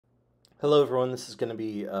Hello everyone, this is going to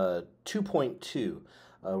be 2.2.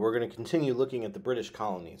 We're going to continue looking at the British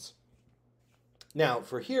colonies. Now,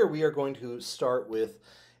 for here, we are going to start with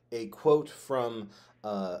a quote from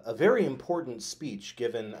a very important speech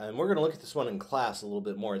given, and we're going to look at this one in class a little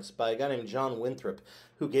bit more. It's by a guy named John Winthrop,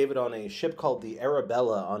 who gave it on a ship called the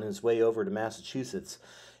Arabella on his way over to Massachusetts.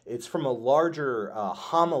 It's from a larger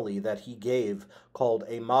homily that he gave called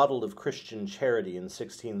A Model of Christian Charity in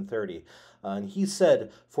 1630. And he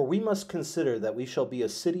said, "For we must consider that we shall be a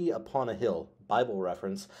city upon a hill," Bible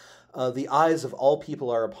reference. "The eyes of all people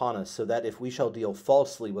are upon us, so that if we shall deal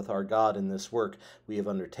falsely with our God in this work we have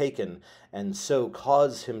undertaken, and so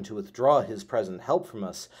cause him to withdraw his present help from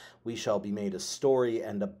us, we shall be made a story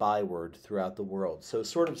and a byword throughout the world." So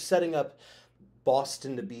sort of setting up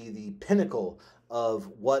Boston to be the pinnacle of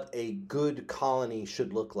what a good colony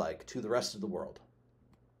should look like to the rest of the world.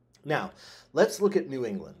 Now, let's look at New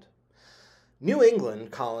England. New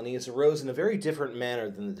England colonies arose in a very different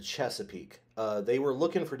manner than the Chesapeake. They were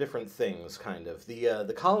looking for different things, kind of.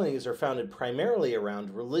 The colonies are founded primarily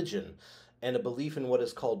around religion and a belief in what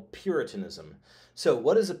is called Puritanism. So,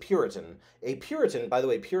 what is a Puritan? A Puritan, by the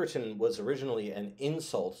way, Puritan was originally an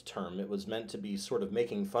insult term. It was meant to be sort of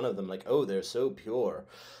making fun of them, like, oh, they're so pure.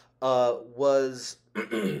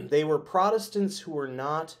 They were Protestants who were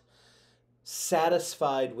not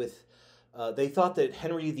satisfied with. They thought that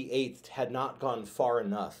Henry VIII had not gone far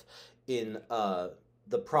enough in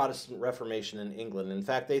the Protestant Reformation in England. In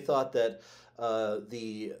fact, they thought that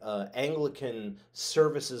the Anglican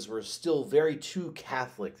services were still very too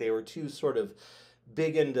Catholic. They were too sort of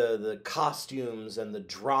big into the costumes and the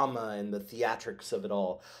drama and the theatrics of it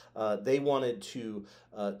all. They wanted to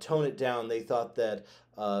tone it down. They thought that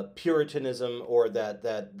Puritanism, or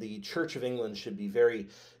that the Church of England should be very,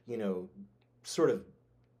 sort of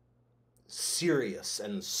serious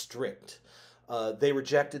and strict. They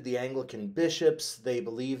rejected the Anglican bishops. They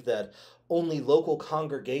believed that only local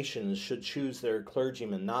congregations should choose their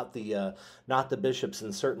clergymen, not the bishops,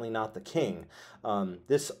 and certainly not the king.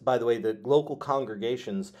 This, by the way, the local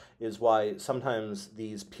congregations is why sometimes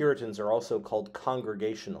these Puritans are also called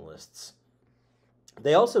Congregationalists.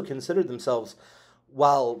 They also considered themselves,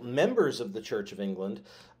 while members of the Church of England,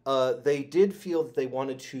 they did feel that they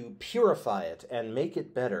wanted to purify it and make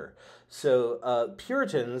it better. So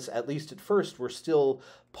Puritans, at least at first, were still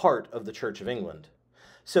part of the Church of England.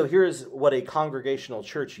 So here's what a congregational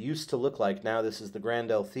church used to look like. Now this is the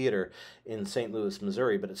Grandel Theater in St. Louis,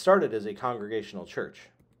 Missouri, but it started as a congregational church.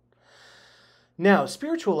 Now,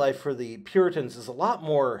 spiritual life for the Puritans is a lot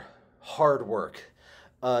more hard work.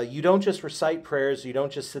 You don't just recite prayers. You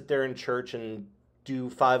don't just sit there in church and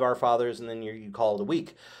do 5 Our Fathers and then you call it a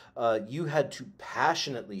week. You had to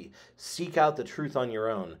passionately seek out the truth on your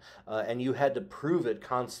own, and you had to prove it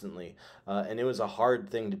constantly, and it was a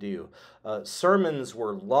hard thing to do. Sermons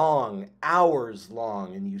were long, hours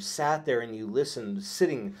long, and you sat there and you listened,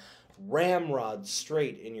 sitting ramrod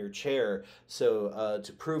straight in your chair, so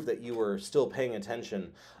to prove that you were still paying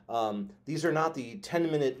attention. These are not the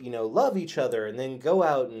 10-minute, love each other and then go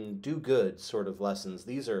out and do good sort of lessons.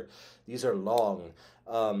 These are long.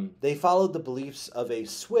 They followed the beliefs of a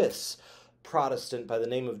Swiss Protestant by the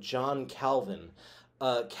name of John Calvin.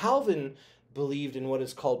 Calvin believed in what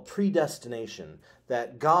is called predestination,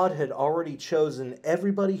 that God had already chosen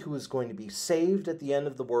everybody who was going to be saved at the end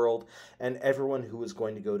of the world and everyone who was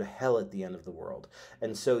going to go to hell at the end of the world.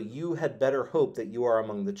 And so you had better hope that you are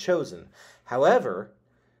among the chosen. However,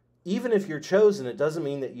 even if you're chosen, it doesn't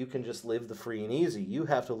mean that you can just live the free and easy. You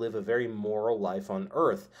have to live a very moral life on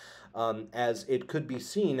earth, as it could be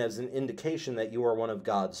seen as an indication that you are one of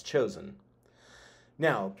God's chosen.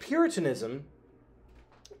 Now, Puritanism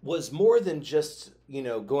was more than just,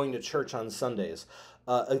 going to church on Sundays.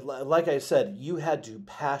 Like I said, you had to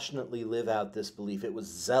passionately live out this belief. It was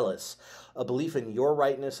zealous, a belief in your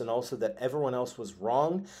rightness and also that everyone else was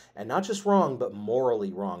wrong, and not just wrong, but morally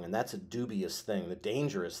wrong. And that's a dubious thing, the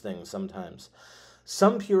dangerous thing sometimes.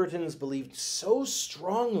 Some Puritans believed so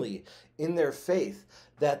strongly in their faith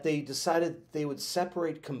that they decided they would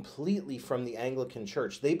separate completely from the Anglican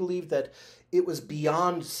Church. They believed that it was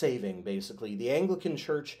beyond saving, basically. The Anglican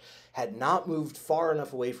Church had not moved far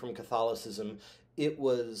enough away from Catholicism. It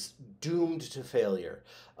was doomed to failure.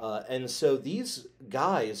 And so these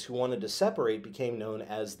guys who wanted to separate became known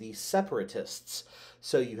as the separatists.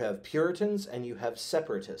 So you have Puritans and you have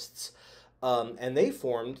separatists. And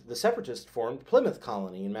the separatists formed Plymouth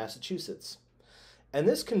Colony in Massachusetts. And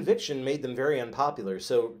this conviction made them very unpopular.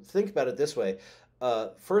 So think about it this way.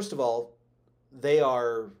 First of all, they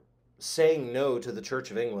are saying no to the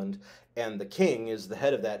Church of England, and the king is the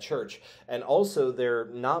head of that church. And also, they're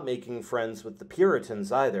not making friends with the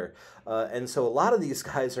Puritans either. And so, a lot of these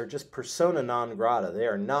guys are just persona non grata. They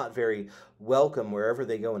are not very welcome wherever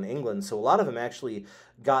they go in England. So, a lot of them actually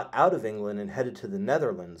got out of England and headed to the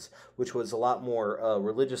Netherlands, which was a lot more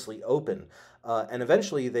religiously open. And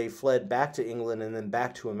eventually, they fled back to England and then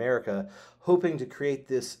back to America, hoping to create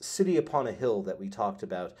this city upon a hill that we talked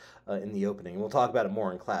about in the opening. We'll talk about it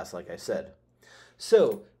more in class, like I said.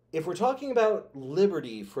 So, if we're talking about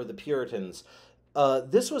liberty for the Puritans,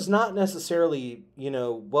 this was not necessarily,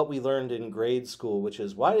 what we learned in grade school, which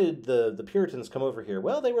is, why did the Puritans come over here?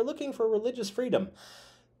 Well, they were looking for religious freedom.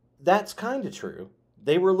 That's kind of true.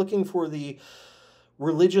 They were looking for the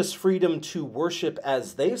religious freedom to worship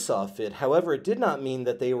as they saw fit. However, it did not mean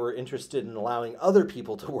that they were interested in allowing other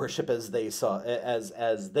people to worship as they saw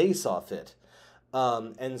fit.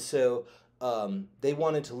 And so they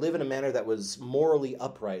wanted to live in a manner that was morally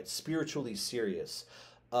upright, spiritually serious.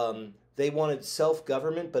 They wanted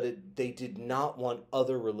self-government, but they did not want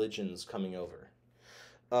other religions coming over.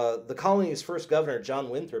 The colony's first governor, John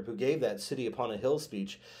Winthrop, who gave that city upon a hill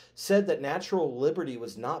speech, said that natural liberty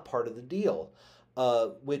was not part of the deal,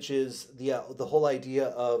 which is the whole idea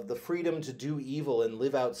of the freedom to do evil and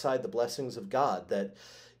live outside the blessings of God. That,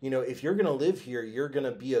 if you're going to live here, you're going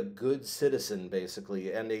to be a good citizen,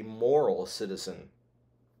 basically, and a moral citizen.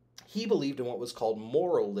 He believed in what was called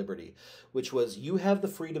moral liberty, which was you have the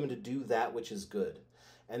freedom to do that which is good.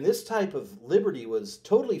 And this type of liberty was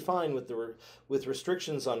totally fine with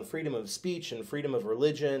restrictions on freedom of speech and freedom of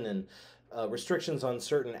religion and restrictions on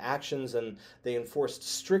certain actions, and they enforced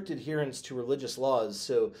strict adherence to religious laws.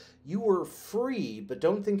 So you were free, but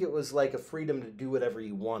don't think it was like a freedom to do whatever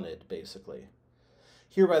you wanted, basically.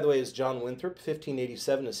 Here, by the way, is John Winthrop,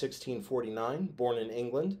 1587 to 1649, born in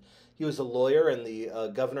England. He was a lawyer and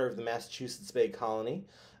the governor of the Massachusetts Bay Colony,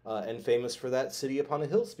 and famous for that city upon a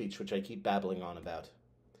hill speech, which I keep babbling on about.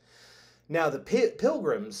 Now, the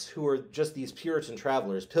Pilgrims, who were just these Puritan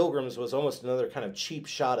travelers, Pilgrims was almost another kind of cheap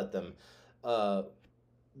shot at them,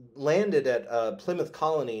 landed at Plymouth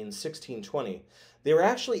Colony in 1620. They were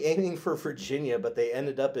actually aiming for Virginia, but they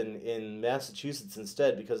ended up in Massachusetts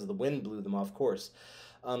instead because the wind blew them off course.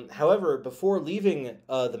 However, before leaving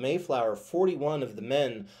the Mayflower, 41 of the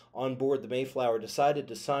men on board the Mayflower decided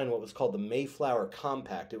to sign what was called the Mayflower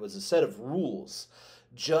Compact. It was a set of rules,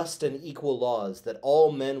 just and equal laws that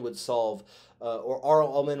all men would solve, or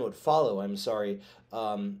all men would follow, in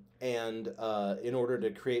order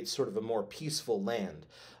to create sort of a more peaceful land.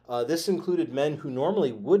 This included men who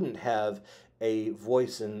normally wouldn't have a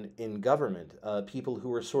voice in government, people who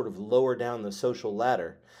were sort of lower down the social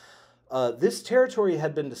ladder. This territory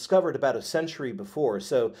had been discovered about a century before,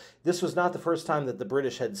 so this was not the first time that the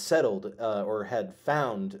British had settled or had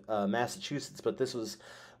found Massachusetts, but this was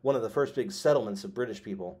one of the first big settlements of British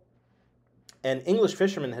people. And English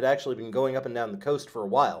fishermen had actually been going up and down the coast for a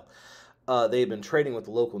while. They had been trading with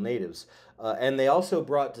the local natives. And they also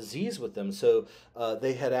brought disease with them, so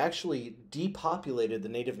they had actually depopulated the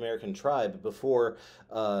Native American tribe before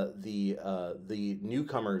the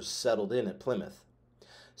newcomers settled in at Plymouth.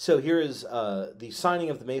 So here is the signing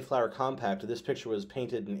of the Mayflower Compact. This picture was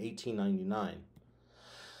painted in 1899.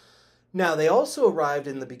 Now, they also arrived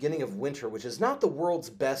in the beginning of winter, which is not the world's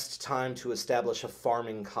best time to establish a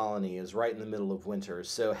farming colony, is right in the middle of winter.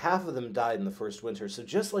 So half of them died in the first winter. So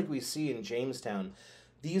just like we see in Jamestown,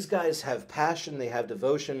 these guys have passion, they have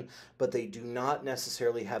devotion, but they do not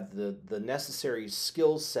necessarily have the necessary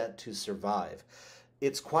skill set to survive.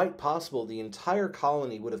 It's quite possible the entire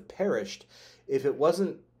colony would have perished if it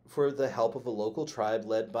wasn't for the help of a local tribe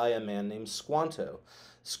led by a man named Squanto.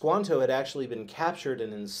 Squanto had actually been captured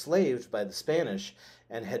and enslaved by the Spanish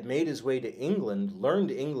and had made his way to England,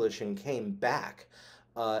 learned English, and came back.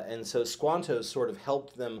 And so Squanto sort of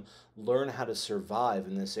helped them learn how to survive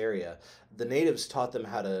in this area. The natives taught them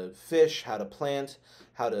how to fish, how to plant,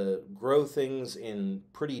 how to grow things in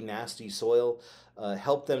pretty nasty soil,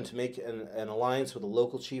 helped them to make an alliance with a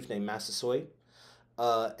local chief named Massasoit.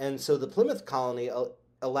 And so the Plymouth colony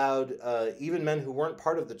allowed even men who weren't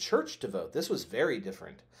part of the church to vote. This was very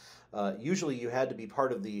different. Usually you had to be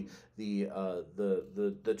part of the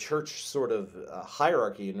church sort of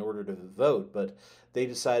hierarchy in order to vote, but they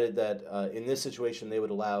decided that in this situation they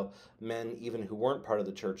would allow men even who weren't part of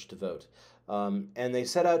the church to vote. And they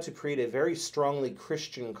set out to create a very strongly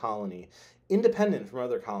Christian colony, independent from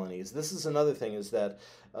other colonies. This is another thing, is that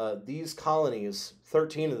these colonies,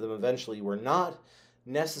 13 of them eventually, were not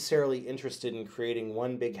necessarily interested in creating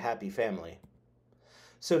one big happy family.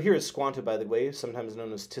 So here is Squanto, by the way, sometimes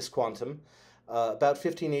known as Tisquantum, about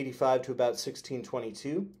 1585 to about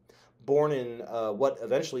 1622, born in what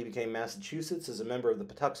eventually became Massachusetts as a member of the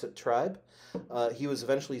Patuxet tribe. He was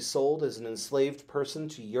eventually sold as an enslaved person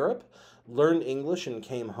to Europe, learned English, and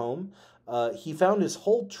came home. He found his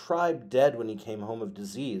whole tribe dead when he came home of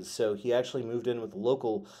disease, so he actually moved in with a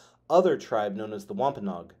local other tribe known as the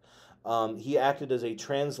Wampanoag. He acted as a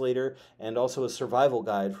translator and also a survival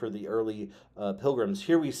guide for the early pilgrims.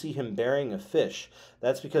 Here we see him burying a fish.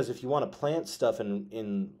 That's because if you want to plant stuff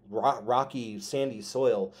in rocky, sandy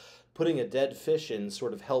soil, putting a dead fish in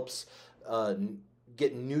sort of helps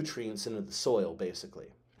get nutrients into the soil, basically.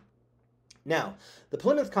 Now, the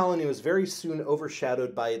Plymouth colony was very soon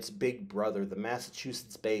overshadowed by its big brother, the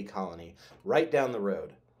Massachusetts Bay Colony, right down the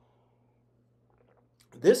road.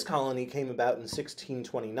 This colony came about in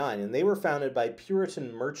 1629, and they were founded by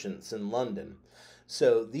Puritan merchants in London.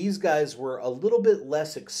 So these guys were a little bit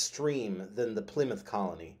less extreme than the Plymouth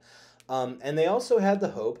colony. And they also had the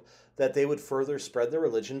hope that they would further spread their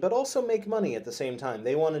religion, but also make money at the same time.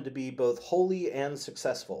 They wanted to be both holy and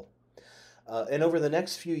successful. And over the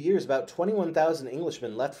next few years, about 21,000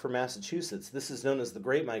 Englishmen left for Massachusetts. This is known as the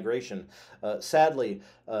Great Migration. Sadly,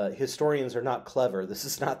 historians are not clever. This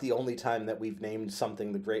is not the only time that we've named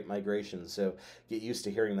something the Great Migration, so get used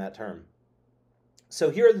to hearing that term. So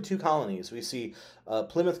here are the two colonies. We see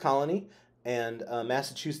Plymouth Colony, and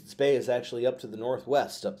Massachusetts Bay is actually up to the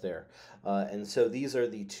northwest up there. And so these are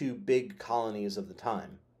the two big colonies of the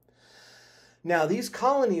time. Now, these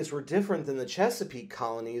colonies were different than the Chesapeake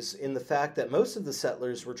colonies in the fact that most of the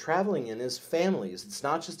settlers were traveling in as families. It's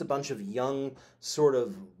not just a bunch of young, sort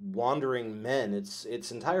of wandering men.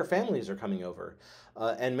 It's entire families are coming over.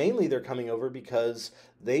 And mainly they're coming over because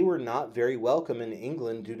they were not very welcome in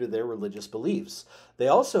England due to their religious beliefs. They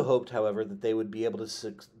also hoped, however, that they would be able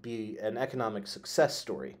to be an economic success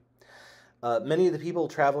story. Many of the people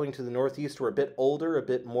traveling to the Northeast were a bit older, a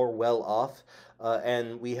bit more well-off,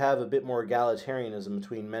 and we have a bit more egalitarianism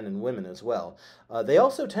between men and women as well. They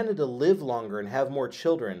also tended to live longer and have more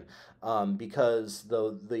children because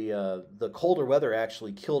the colder weather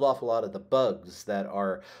actually killed off a lot of the bugs that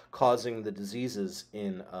are causing the diseases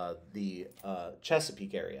in the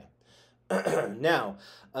Chesapeake area. Now,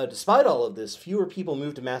 despite all of this, fewer people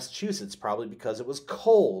moved to Massachusetts, probably because it was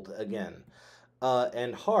cold again.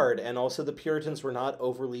 And hard, and also the Puritans were not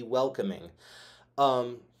overly welcoming.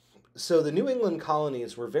 So the New England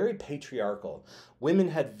colonies were very patriarchal. Women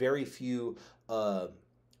had very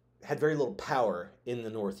little power in the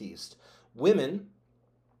Northeast. Women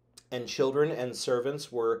and children and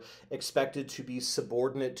servants were expected to be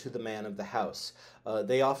subordinate to the man of the house.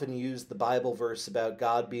 They often used the Bible verse about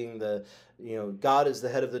God being God is the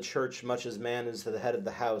head of the church, much as man is the head of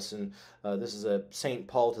the house. And this is a St.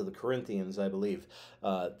 Paul to the Corinthians, I believe,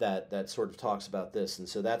 that sort of talks about this. And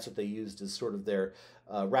so that's what they used as sort of their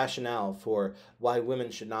rationale for why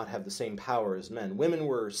women should not have the same power as men. Women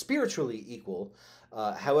were spiritually equal.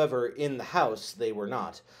 However, in the house, they were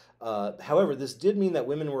not. However, this did mean that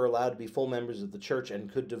women were allowed to be full members of the church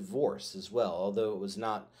and could divorce as well, although it was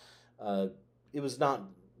not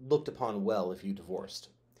looked upon well if you divorced.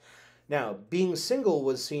 Now, being single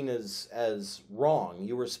was seen as wrong.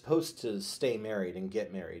 You were supposed to stay married and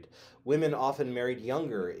get married. Women often married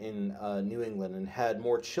younger in New England and had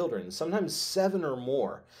more children, sometimes 7 or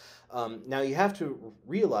more. Now, you have to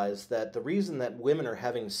realize that the reason that women are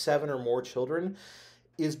having 7 or more children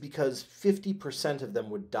is because 50% of them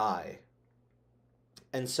would die.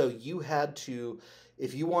 And so you had to,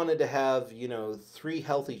 if you wanted to have, 3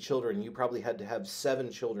 healthy children, you probably had to have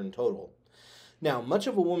 7 children total. Now, much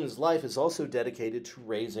of a woman's life is also dedicated to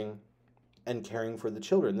raising and caring for the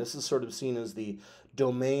children. This is sort of seen as the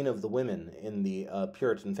domain of the women in the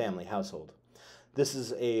Puritan family household. This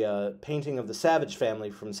is a painting of the Savage family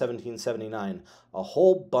from 1779. A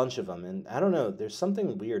whole bunch of them, and I don't know. There's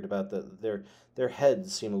something weird about their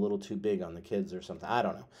heads seem a little too big on the kids or something. I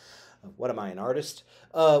don't know. What am I, an artist?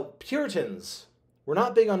 Puritans. We're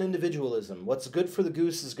not big on individualism. What's good for the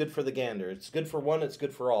goose is good for the gander. It's good for one, it's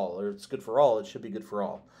good for all. Or it's good for all, it should be good for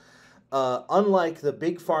all. Unlike the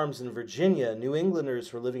big farms in Virginia, New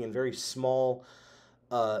Englanders were living in very small,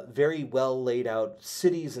 very well laid out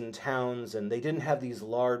cities and towns, and they didn't have these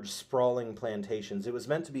large sprawling plantations. It was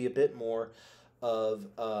meant to be a bit more of,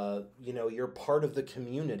 you're part of the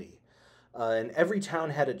community. And every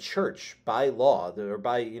town had a church by law, or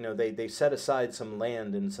by, they set aside some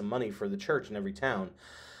land and some money for the church in every town.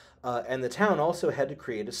 And the town also had to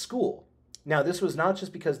create a school. Now, this was not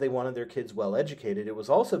just because they wanted their kids well educated. It was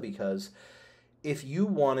also because if you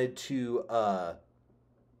wanted to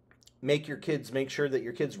make sure that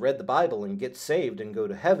your kids read the Bible and get saved and go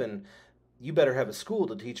to heaven, you better have a school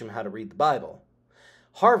to teach them how to read the Bible.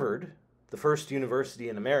 Harvard, The first university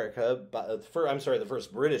in America, the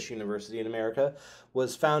first British university in America,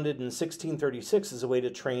 was founded in 1636 as a way to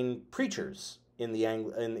train preachers in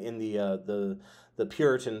the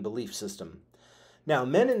Puritan belief system. Now,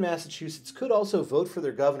 men in Massachusetts could also vote for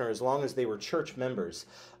their governor as long as they were church members,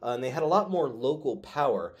 and they had a lot more local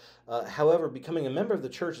power. However, becoming a member of the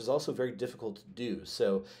church is also very difficult to do,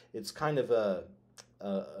 so it's kind of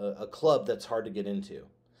a club that's hard to get into.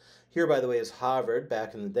 Here, by the way, is Harvard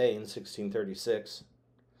back in the day in 1636.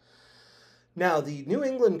 Now, the New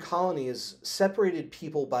England colonies separated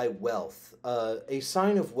people by wealth. A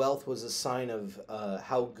sign of wealth was a sign of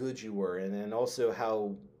how good you were and also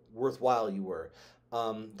how worthwhile you were.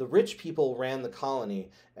 The rich people ran the colony,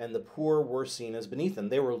 and the poor were seen as beneath them.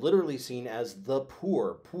 They were literally seen as the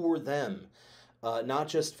poor, poor them, not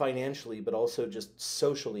just financially, but also just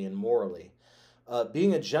socially and morally.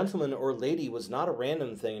 Being a gentleman or lady was not a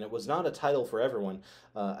random thing, and it was not a title for everyone.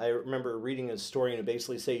 I remember reading a historian who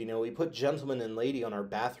basically say, we put gentleman and lady on our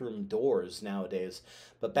bathroom doors nowadays,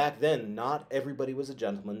 but back then, not everybody was a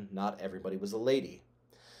gentleman, not everybody was a lady.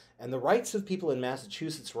 And the rights of people in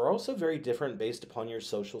Massachusetts were also very different based upon your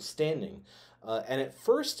social standing. And at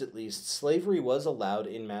first, at least, slavery was allowed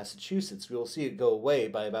in Massachusetts. We will see it go away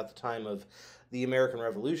by about the time of the American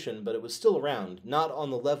Revolution, but it was still around, not on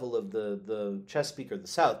the level of the Chesapeake or the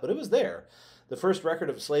South, but it was there. The first record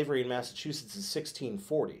of slavery in Massachusetts is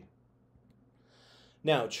 1640.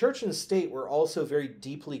 Now, church and state were also very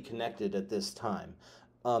deeply connected at this time.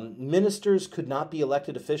 Ministers could not be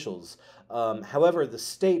elected officials. However, the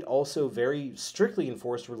state also very strictly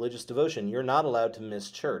enforced religious devotion. You're not allowed to miss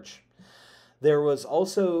church. There was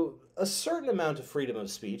also a certain amount of freedom of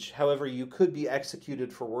speech. However, you could be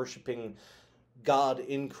executed for worshiping God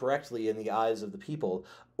incorrectly in the eyes of the people,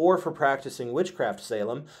 or for practicing witchcraft,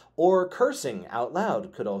 Salem, or cursing out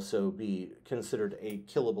loud could also be considered a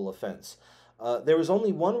killable offense. There was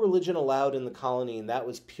only one religion allowed in the colony, and that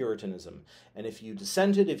was Puritanism. And if you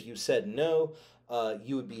dissented, if you said no,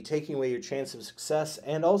 you would be taking away your chance of success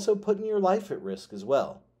and also putting your life at risk as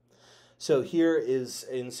well. So here is,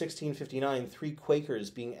 in 1659, 3 Quakers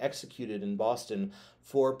being executed in Boston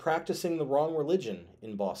for practicing the wrong religion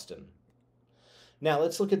in Boston. Now,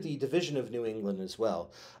 let's look at the division of New England as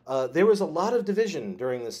well. There was a lot of division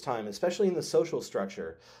during this time, especially in the social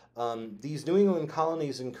structure. These New England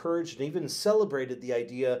colonies encouraged and even celebrated the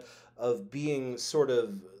idea of being sort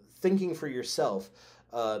of thinking for yourself,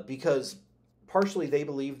 because partially they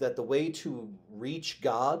believed that the way to reach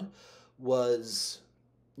God was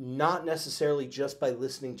not necessarily just by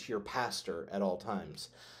listening to your pastor at all times.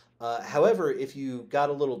 However, if you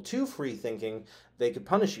got a little too free thinking, they could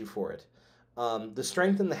punish you for it. The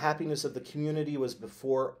strength and the happiness of the community was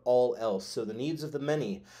before all else, so the needs of the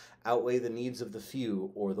many outweigh the needs of the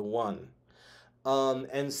few or the one.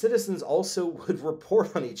 And citizens also would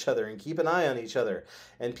report on each other and keep an eye on each other.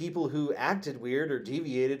 And people who acted weird or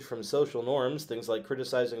deviated from social norms, things like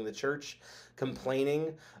criticizing the church,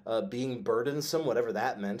 complaining, being burdensome, whatever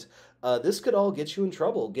that meant, this could all get you in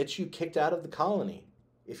trouble, get you kicked out of the colony,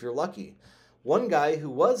 if you're lucky. One guy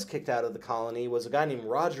who was kicked out of the colony was a guy named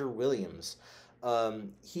Roger Williams.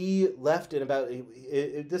 He left in about,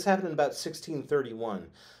 this happened in about 1631.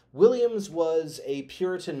 Williams was a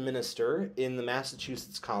Puritan minister in the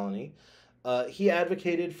Massachusetts colony. He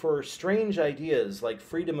advocated for strange ideas like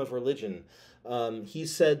freedom of religion. He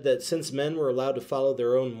said that since men were allowed to follow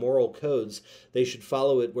their own moral codes, they should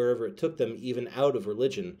follow it wherever it took them, even out of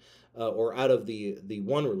religion, or out of the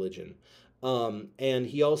one religion. And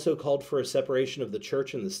he also called for a separation of the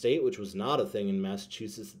church and the state, which was not a thing in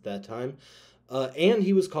Massachusetts at that time. And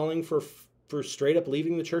he was calling for straight up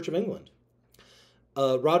leaving the Church of England.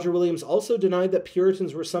 Roger Williams also denied that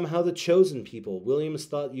Puritans were somehow the chosen people. Williams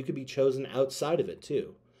thought you could be chosen outside of it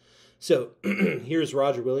too. So here's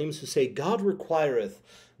Roger Williams, who say, God requireth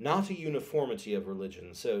not a uniformity of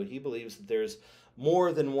religion. So he believes that there's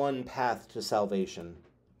more than one path to salvation.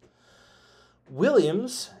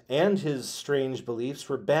 Williams and his strange beliefs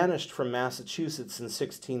were banished from Massachusetts in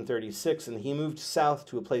 1636, and he moved south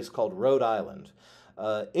to a place called Rhode Island.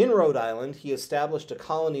 In Rhode Island, he established a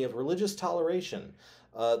colony of religious toleration.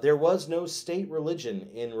 There was no state religion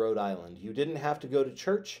in Rhode Island. You didn't have to go to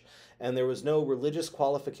church, and there was no religious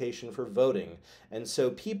qualification for voting. And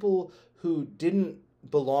so people who didn't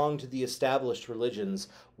belong to the established religions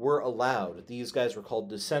were allowed. These guys were called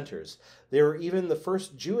dissenters. They were even the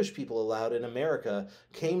first Jewish people allowed in America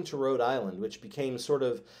came to Rhode Island, which became sort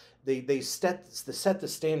of, they set the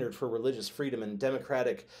standard for religious freedom and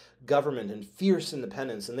democratic government and fierce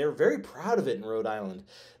independence, and they're very proud of it in Rhode Island.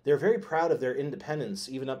 They're very proud of their independence,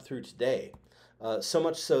 even up through today. so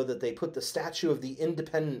much so that they put the statue of the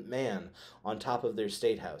independent man on top of their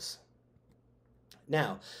state house.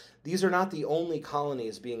 Now, these are not the only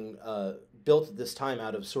colonies being built at this time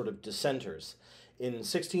out of sort of dissenters. In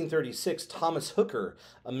 1636, Thomas Hooker,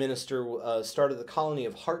 a minister, started the colony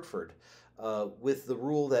of Hartford with the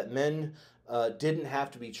rule that men didn't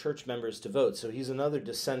have to be church members to vote. So he's another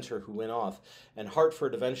dissenter who went off. And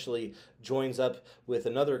Hartford eventually joins up with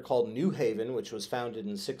another called New Haven, which was founded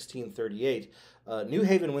in 1638. New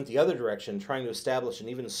Haven went the other direction, trying to establish an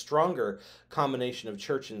even stronger combination of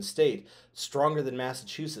church and state, stronger than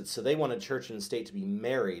Massachusetts. So they wanted church and state to be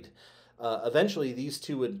married. Eventually, these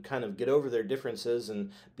two would kind of get over their differences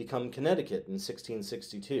and become Connecticut in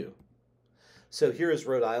 1662. So here is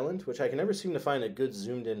Rhode Island, which I can never seem to find a good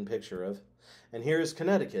zoomed-in picture of. And here is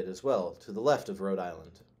Connecticut as well, to the left of Rhode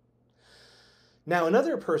Island. Now,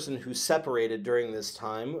 another person who separated during this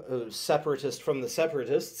time, a separatist from the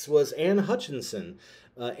separatists, was Anne Hutchinson.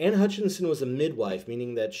 Anne Hutchinson was a midwife,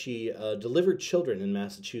 meaning that she delivered children in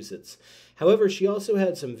Massachusetts. However, she also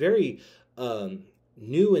had some very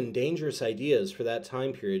new and dangerous ideas for that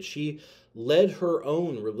time period. She led her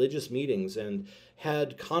own religious meetings and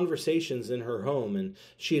had conversations in her home, and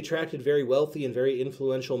she attracted very wealthy and very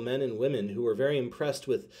influential men and women who were very impressed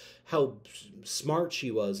with how smart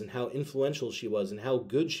she was and how influential she was and how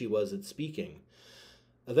good she was at speaking.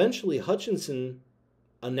 Eventually, Hutchinson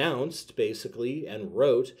announced, basically, and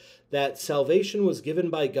wrote that salvation was given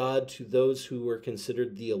by God to those who were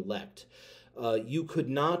considered the elect. You could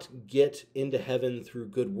not get into heaven through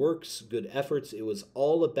good works, good efforts. It was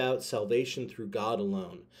all about salvation through God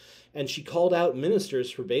alone. And she called out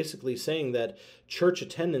ministers for basically saying that church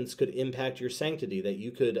attendance could impact your sanctity, that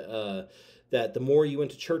you could, that the more you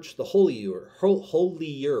went to church, the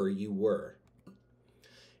holier you were.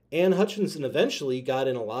 Anne Hutchinson eventually got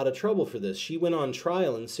in a lot of trouble for this. She went on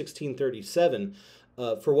trial in 1637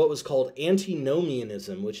 for what was called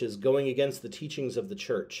antinomianism, which is going against the teachings of the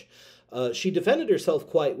church. She defended herself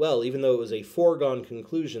quite well, even though it was a foregone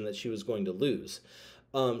conclusion that she was going to lose.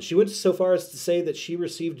 She went so far as to say that she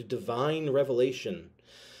received divine revelation.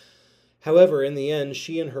 However, in the end,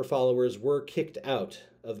 she and her followers were kicked out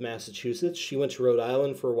of Massachusetts. She went to Rhode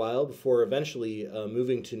Island for a while before eventually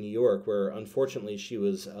moving to New York, where unfortunately she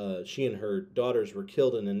and her daughters were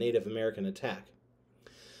killed in a Native American attack.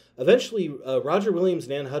 Eventually, Roger Williams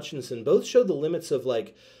and Anne Hutchinson both showed the limits of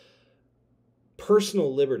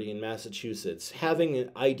personal liberty in Massachusetts, having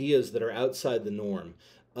ideas that are outside the norm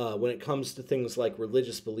when it comes to things like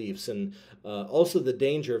religious beliefs, and also the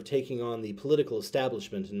danger of taking on the political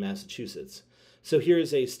establishment in Massachusetts. So here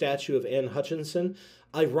is a statue of Anne Hutchinson.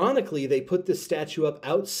 Ironically, they put this statue up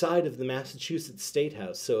outside of the Massachusetts State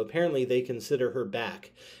House, so apparently they consider her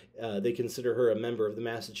back. They consider her a member of the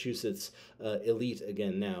Massachusetts elite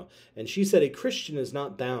again now. And she said a Christian is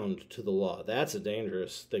not bound to the law. That's a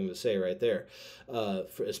dangerous thing to say right there,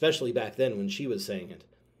 especially back then when she was saying it.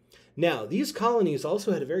 Now, these colonies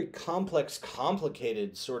also had a very complex,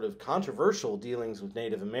 complicated, sort of controversial dealings with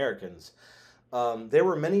Native Americans. There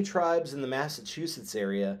were many tribes in the Massachusetts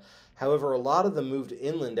area. However, a lot of them moved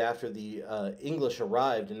inland after the English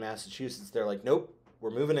arrived in Massachusetts. They're like, nope,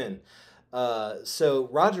 we're moving in. So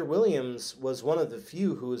Roger Williams was one of the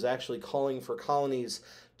few who was actually calling for colonies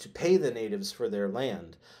to pay the natives for their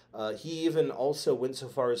land. He even also went so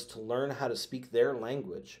far as to learn how to speak their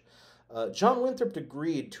language. John Winthrop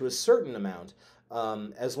agreed to a certain amount,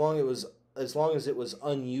 as long as it was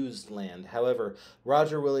unused land. However,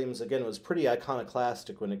 Roger Williams, again, was pretty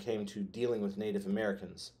iconoclastic when it came to dealing with Native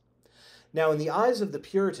Americans. Now, in the eyes of the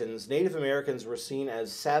Puritans, Native Americans were seen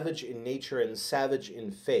as savage in nature and savage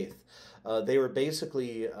in faith. They were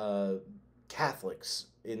basically Catholics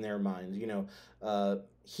in their mind,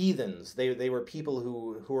 heathens. They were people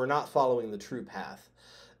who were not following the true path.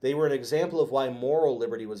 They were an example of why moral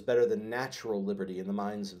liberty was better than natural liberty in the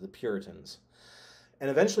minds of the Puritans. And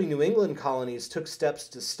eventually New England colonies took steps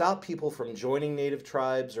to stop people from joining native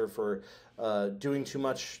tribes or for doing too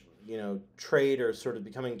much trade or sort of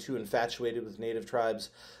becoming too infatuated with native tribes.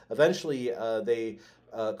 Eventually, they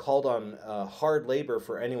called on hard labor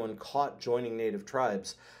for anyone caught joining native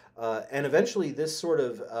tribes. And eventually, this sort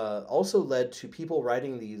of also led to people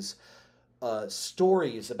writing these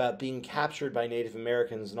stories about being captured by Native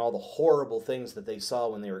Americans and all the horrible things that they saw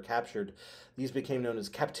when they were captured. These became known as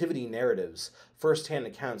captivity narratives, first-hand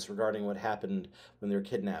accounts regarding what happened when they were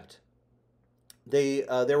kidnapped.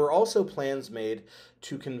 There were also plans made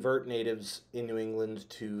to convert natives in New England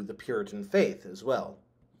to the Puritan faith as well.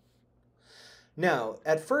 Now,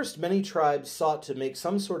 at first, many tribes sought to make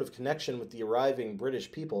some sort of connection with the arriving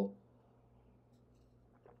British people.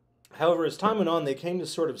 However, as time went on, they came to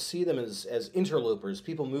sort of see them as interlopers,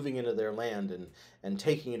 people moving into their land and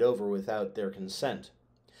taking it over without their consent.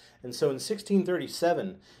 And so in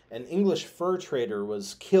 1637, an English fur trader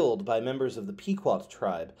was killed by members of the Pequot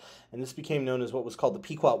tribe, and this became known as what was called the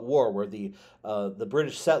Pequot War, where the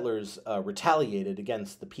British settlers retaliated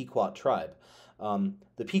against the Pequot tribe.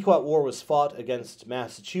 The Pequot War was fought against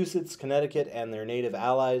Massachusetts, Connecticut, and their native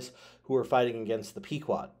allies who were fighting against the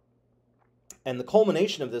Pequot. And the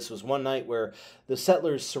culmination of this was one night where the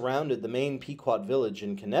settlers surrounded the main Pequot village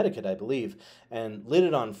in Connecticut, I believe, and lit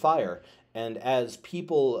it on fire. And as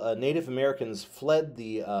people, Native Americans, fled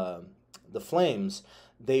the flames,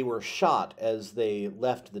 they were shot as they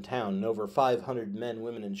left the town, and over 500 men,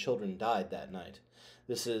 women, and children died that night.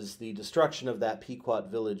 This is the destruction of that Pequot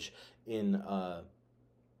village in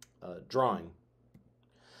drawing.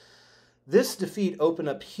 This defeat opened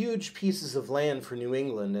up huge pieces of land for New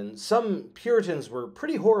England, and some Puritans were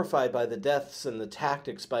pretty horrified by the deaths and the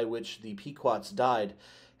tactics by which the Pequots died.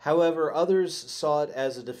 However, others saw it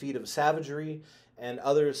as a defeat of savagery, and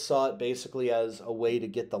others saw it basically as a way to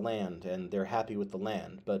get the land, and they're happy with the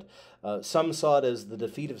land. But some saw it as the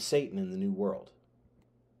defeat of Satan in the New World.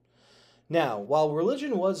 Now, while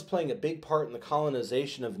religion was playing a big part in the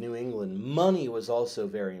colonization of New England, money was also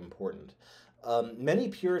very important. Many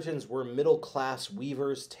Puritans were middle-class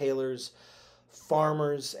weavers, tailors,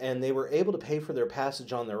 farmers, and they were able to pay for their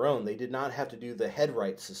passage on their own. They did not have to do the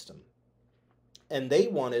headright system. And they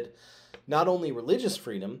wanted not only religious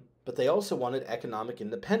freedom, but they also wanted economic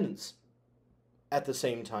independence at the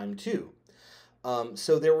same time, too.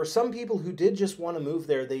 So there were some people who did just want to move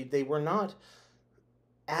there. They were not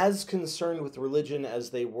as concerned with religion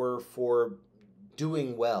as they were for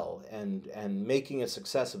doing well and making a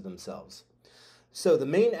success of themselves. So the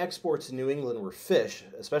main exports in New England were fish,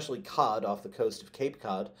 especially cod off the coast of Cape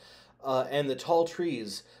Cod, and the tall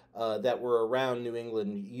trees that were around New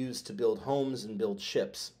England used to build homes and build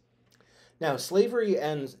ships. Now, slavery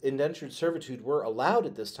and indentured servitude were allowed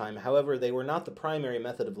at this time. However, they were not the primary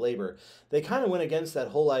method of labor. They kind of went against that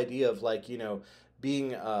whole idea of, like,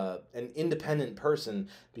 being an independent person,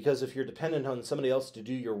 because if you're dependent on somebody else to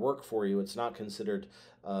do your work for you, it's not considered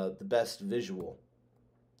the best visual.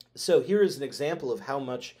 So here is an example of how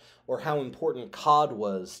much or how important cod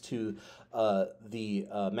was to the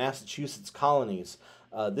Massachusetts colonies.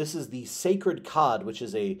 This is the sacred cod, which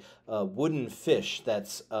is a wooden fish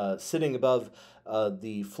that's sitting above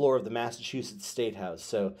the floor of the Massachusetts State House.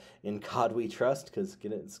 So in cod we trust, because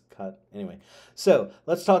it's cod. Anyway, so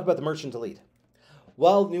let's talk about the merchant elite.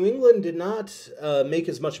 While New England did not make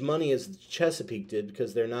as much money as Chesapeake did,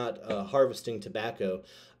 because they're not harvesting tobacco,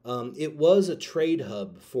 it was a trade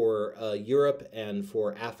hub for Europe and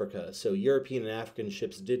for Africa. So European and African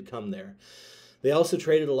ships did come there. They also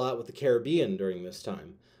traded a lot with the Caribbean during this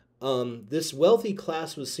time. This wealthy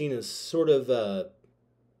class was seen as sort of a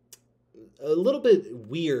little bit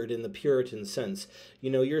weird in the Puritan sense.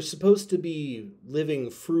 You're supposed to be living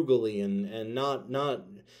frugally and not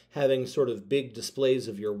having sort of big displays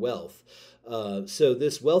of your wealth. So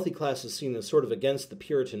this wealthy class was seen as sort of against the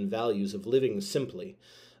Puritan values of living simply.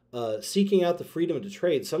 Seeking out the freedom to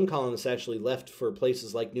trade, some colonists actually left for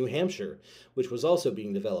places like New Hampshire, which was also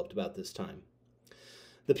being developed about this time.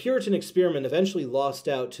 The Puritan experiment eventually lost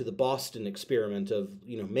out to the Boston experiment of,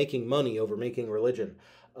 making money over making religion.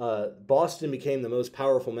 Boston became the most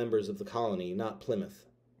powerful members of the colony, not Plymouth.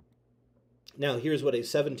 Now, here's what a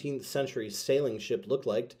 17th century sailing ship looked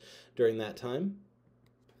like during that time.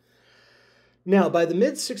 Now, by the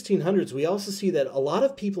mid-1600s, we also see that a lot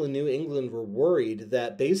of people in New England were worried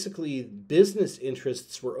that basically business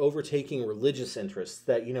interests were overtaking religious interests,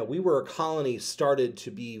 that, we were a colony started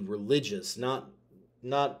to be religious, not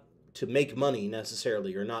to make money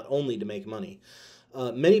necessarily, or not only to make money.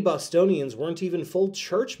 Many Bostonians weren't even full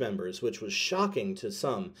church members, which was shocking to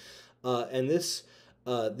some. And this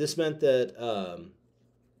meant that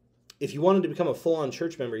if you wanted to become a full-on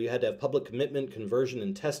church member, you had to have public commitment, conversion,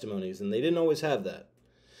 and testimonies, and they didn't always have that.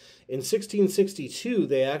 In 1662,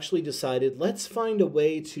 they actually decided, let's find a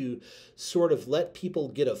way to sort of let people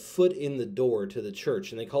get a foot in the door to the church,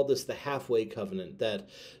 and they called this the halfway covenant, that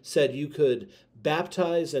said you could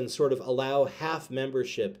baptize and sort of allow half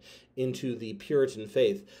membership into the Puritan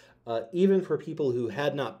faith, even for people who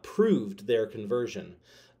had not proved their conversion.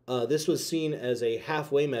 This was seen as a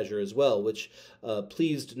halfway measure as well, which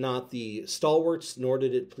pleased not the stalwarts, nor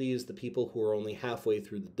did it please the people who were only halfway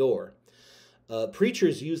through the door.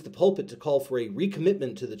 Preachers used the pulpit to call for a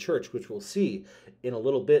recommitment to the church, which we'll see in a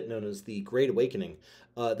little bit, known as the Great Awakening.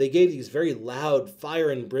 They gave these very loud fire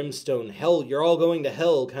and brimstone, hell, you're all going to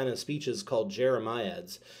hell kind of speeches called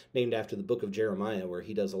Jeremiads, named after the book of Jeremiah, where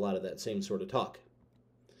he does a lot of that same sort of talk.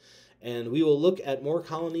 And we will look at more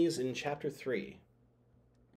colonies in chapter 3.